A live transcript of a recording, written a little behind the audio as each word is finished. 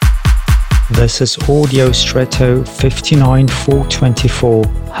This is Audio Stretto 59424.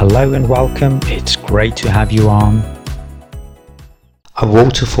 Hello and welcome, it's great to have you on. A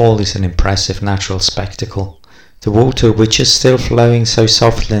waterfall is an impressive natural spectacle. The water, which is still flowing so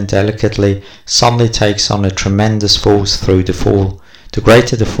softly and delicately, suddenly takes on a tremendous force through the fall. The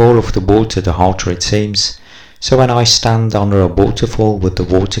greater the fall of the water, the harder it seems. So when I stand under a waterfall with the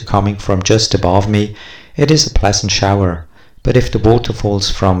water coming from just above me, it is a pleasant shower. But if the water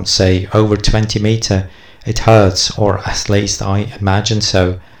falls from, say, over 20 meters, it hurts, or at least I imagine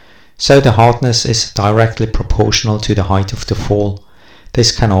so. So the hardness is directly proportional to the height of the fall.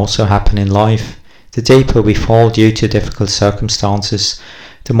 This can also happen in life. The deeper we fall due to difficult circumstances,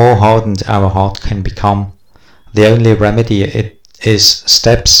 the more hardened our heart can become. The only remedy is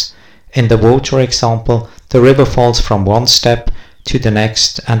steps. In the water example, the river falls from one step to the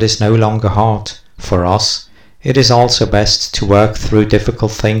next and is no longer hard. For us, it is also best to work through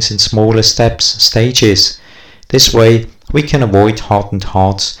difficult things in smaller stages. This way, we can avoid hardened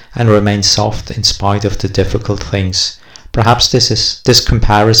hearts and remain soft in spite of the difficult things. Perhaps this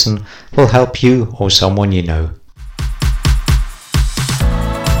comparison will help you or someone you know.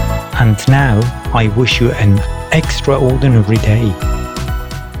 And now, I wish you an extraordinary day.